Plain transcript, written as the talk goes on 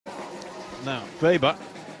Now, Weber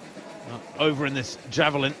over in this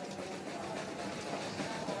Javelin.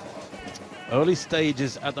 Early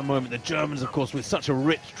stages at the moment. The Germans, of course, with such a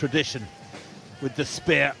rich tradition with the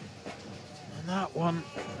spear. And that one,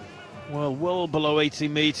 well below 80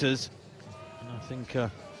 metres. And I think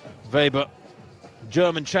Weber,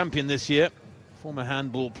 German champion this year, former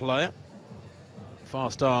handball player.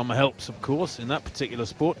 Fast arm helps, of course, in that particular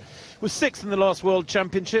sport. Was 6th in the last World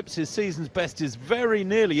Championships. His season's best is very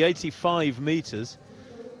nearly 85 metres.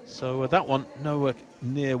 So that one, nowhere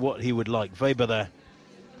near what he would like. Weber there.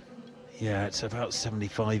 Yeah, it's about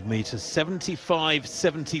 75 metres.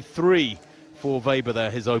 75-73 for Weber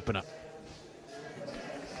there, his opener.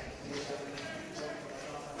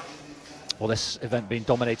 Well, this event being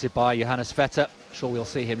dominated by Johannes Vetter. Sure we'll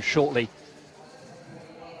see him shortly.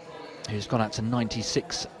 He's gone out to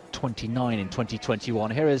 96.29 in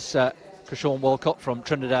 2021. Here is Christian Walcott from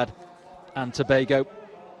Trinidad and Tobago.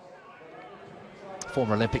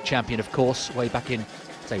 Former Olympic champion, of course, way back in,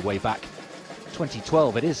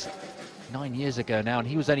 2012. It is 9 years ago now, and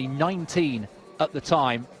he was only 19 at the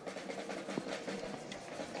time.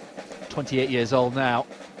 28 years old now.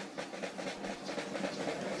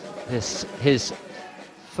 This his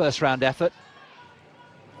first round effort.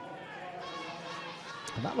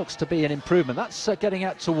 And that looks to be an improvement. That's getting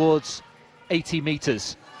out towards 80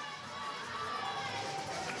 metres.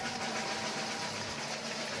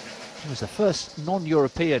 He was the first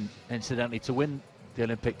non-European, incidentally, to win the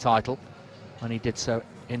Olympic title when he did so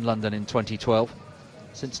in London in 2012,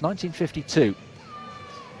 since 1952.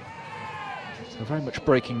 So very much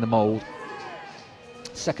breaking the mould.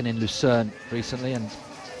 Second in Lucerne recently, and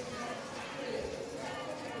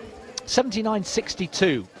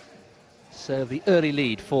 79.62. So the early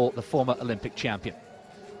lead for the former Olympic champion.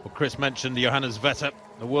 Well, Chris mentioned Johannes Vetter,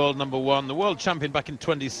 the world #1, the world champion back in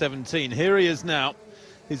 2017. Here he is now,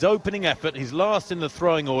 his opening effort. He's last in the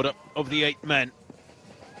throwing order of the 8 men.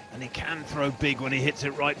 And he can throw big when he hits it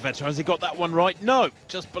right, Vetter. Has he got that one right? No,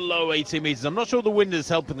 just below 80 metres. I'm not sure the wind is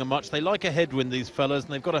helping them much. They like a headwind, these fellas,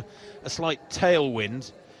 and they've got a slight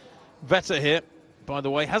tailwind. Vetter here, by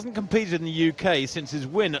the way, hasn't competed in the UK since his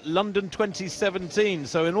win at London 2017,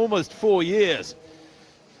 so in almost 4 years.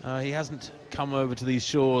 He hasn't come over to these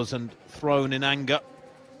shores and thrown in anger.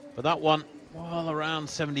 But that one, well, around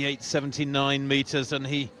 78, 79 metres, and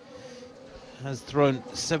he has thrown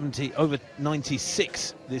over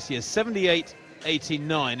 96 this year, 78,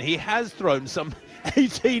 89. He has thrown some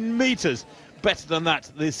 18 metres better than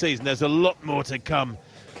that this season. There's a lot more to come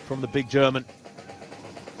from the big German.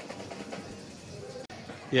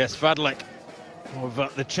 Yes, Vadlek of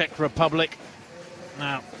the Czech Republic.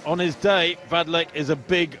 Now, on his day, Vadlek is a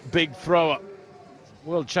big thrower.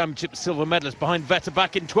 World Championship silver medalist behind Vetter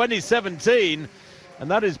back in 2017.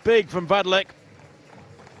 And that is big from Vadlek.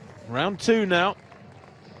 Round 2 now.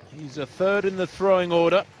 He's a 3rd in the throwing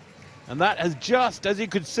order. And that has just, as you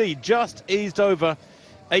could see, just eased over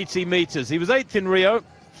 80 metres. He was 8th in Rio,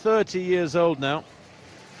 30 years old now.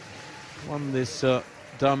 Won this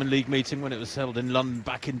Diamond League meeting when it was held in London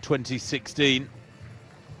back in 2016.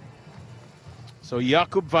 So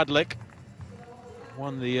Jakub Vadlek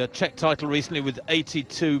won the Czech title recently with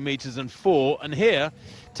 82 metres and 4, and here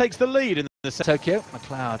takes the lead in the Tokyo.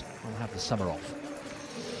 McLeod will have the summer off.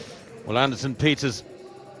 Well, Anderson Peters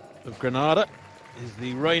of Granada is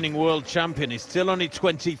the reigning world champion. He's still only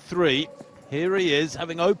 23. Here he is,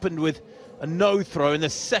 having opened with a no throw in the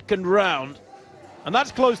 2nd round. And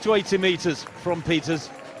that's close to 80 metres from Peters.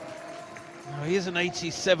 Now, he is an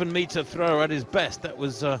 87-metre thrower at his best. That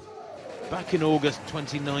was back in August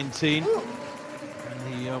 2019.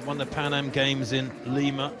 And he won the Pan Am Games in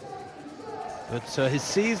Lima. But his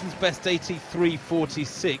season's best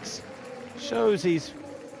 83.46 shows he's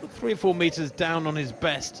 3 or 4 metres down on his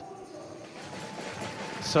best.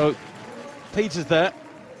 So Peters there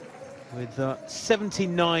with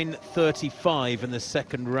 79.35 in the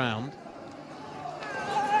 2nd round.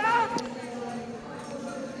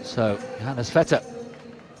 So Johannes Vetter,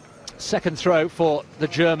 2nd throw for the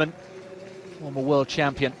German, former world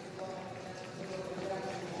champion,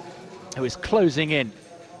 who is closing in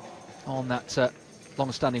on that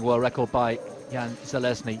long-standing world record by Jan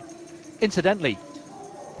Zelezny. Incidentally,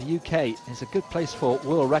 the UK is a good place for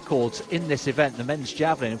world records in this event, the men's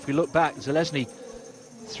javelin. If we look back, Zelezny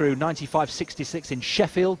threw 95.66 in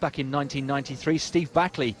Sheffield back in 1993. Steve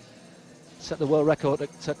Backley set the world record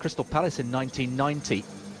at Crystal Palace in 1990.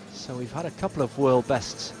 So we've had a couple of world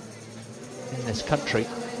bests in this country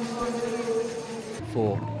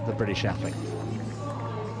for the British athlete.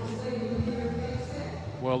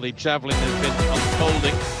 Well, the javelin has been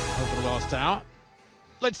unfolding over the last hour.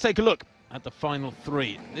 Let's take a look at the final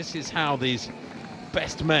three. This is how these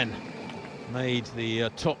best men made the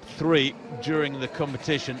top three during the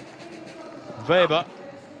competition. Weber,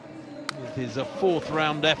 with his fourth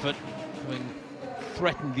round effort, having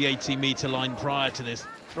threatened the 80-metre line prior to this,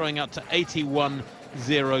 throwing out to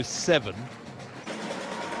 81.07.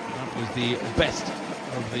 That was the best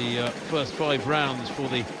of the first 5 rounds for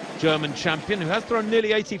the German champion, who has thrown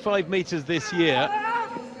nearly 85 metres this year.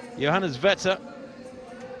 Johannes Vetter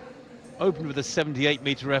opened with a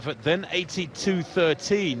 78-metre effort, then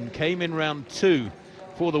 82.13 came in round 2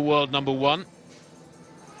 for the world number 1.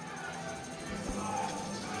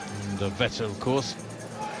 And Vetter, of course,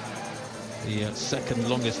 the second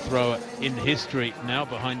longest thrower in history now,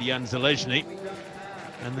 behind Jan Železný.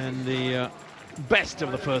 And then the best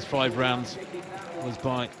of the first 5 rounds was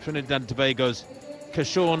by Trinidad and Tobago's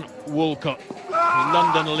Kershawn Walcott, the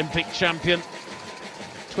London Olympic champion,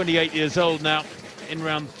 28 years old now. In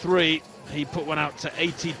round 3, he put one out to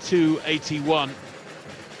 82.81.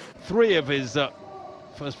 3 of his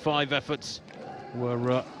first 5 efforts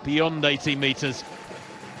were beyond 80 metres.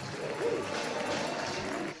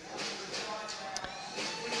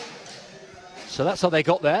 So that's how they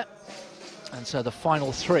got there. And so the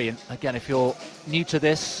final 3, and again, if you're new to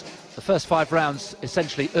this, the first 5 rounds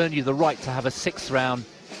essentially earn you the right to have a 6th round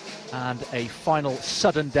and a final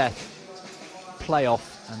sudden death playoff.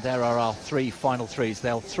 And there are our 3 final 3s.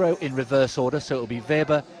 They'll throw in reverse order, so it'll be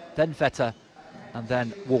Weber, then Vetter, and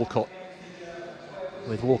then Walcott,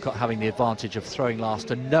 with Walcott having the advantage of throwing last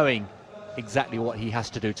and knowing exactly what he has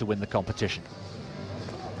to do to win the competition.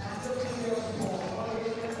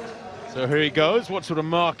 So here he goes. What sort of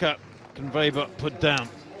marker can Weber put down?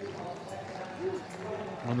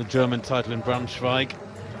 Won the German title in Braunschweig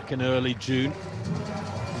back in early June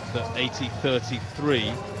with the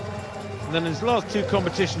 80.33. And then in his last 2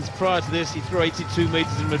 competitions prior to this, he threw 82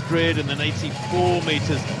 metres in Madrid and then 84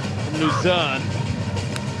 metres in Lucerne.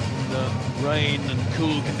 In the rain and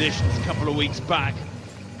cool conditions a couple of weeks back.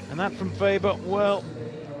 And that from Weber, well,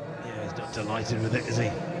 yeah, he's not delighted with it, is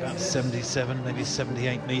he? About 77, maybe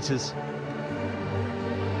 78 metres.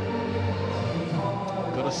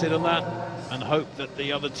 Got to sit on that and hope that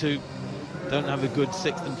the other 2 don't have a good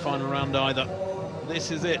 6th and final round either.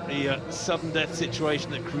 This is it, the sudden death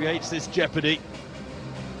situation that creates this jeopardy.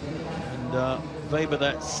 And Weber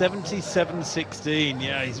there, 77.16.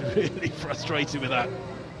 Yeah, he's really frustrated with that.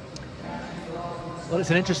 Well, it's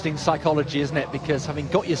an interesting psychology, isn't it? Because having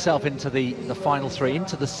got yourself into the final 3,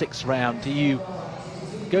 into the 6th round, do you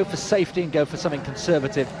go for safety and go for something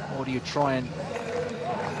conservative, or do you try and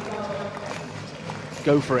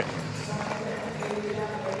go for it?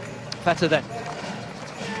 Vetter then,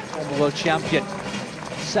 former world champion,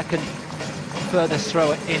 second furthest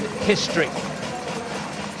thrower in history.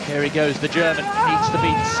 Here he goes, the German needs to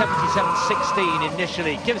beat 77.16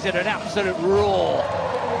 initially, gives it an absolute roar.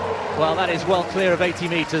 Well, that is well clear of 80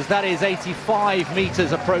 metres, that is 85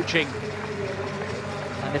 metres approaching.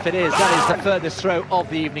 And if it is, that is the furthest throw of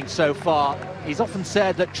the evening so far. He's often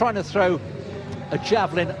said that trying to throw a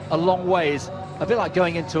javelin a long way is a bit like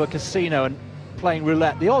going into a casino and playing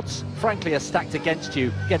roulette. The odds, frankly, are stacked against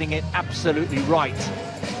you, getting it absolutely right.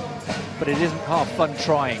 But it isn't half fun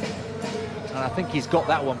trying. And I think he's got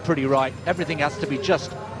that one pretty right. Everything has to be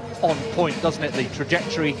just on point, doesn't it? The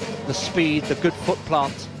trajectory, the speed, the good foot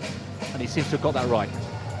plant. And he seems to have got that right.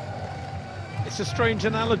 It's a strange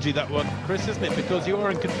analogy, that one, Chris, isn't it? Because you are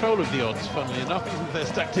in control of the odds, funnily enough, even if they're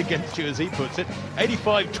stacked against you, as he puts it.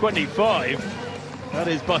 85.25. That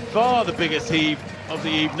is by far the biggest heave of the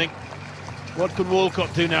evening. What can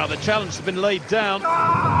Walcott do now? The challenge has been laid down.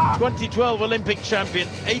 2012 Olympic champion,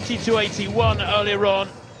 82.81 earlier on.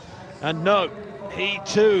 And no, he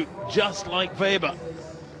too, just like Weber,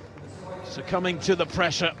 succumbing to the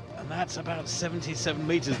pressure. And that's about 77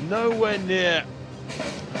 metres, nowhere near.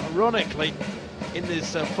 Ironically, in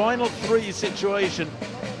this final 3 situation,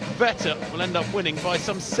 Vetter will end up winning by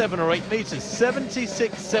some 7 or 8 metres.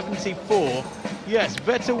 76.74. Yes,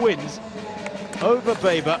 Vetter wins over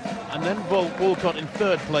Weber, and then Walcott in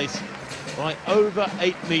 3rd place by over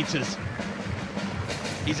 8 metres.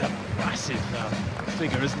 He's a massive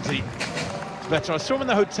figure, isn't he? Vetter. I saw him in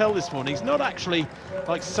the hotel this morning. He's not actually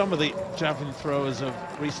like some of the javelin throwers of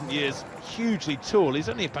recent years, hugely tall. He's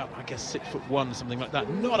only about, I guess, 6'1", something like that.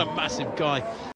 Not a massive guy.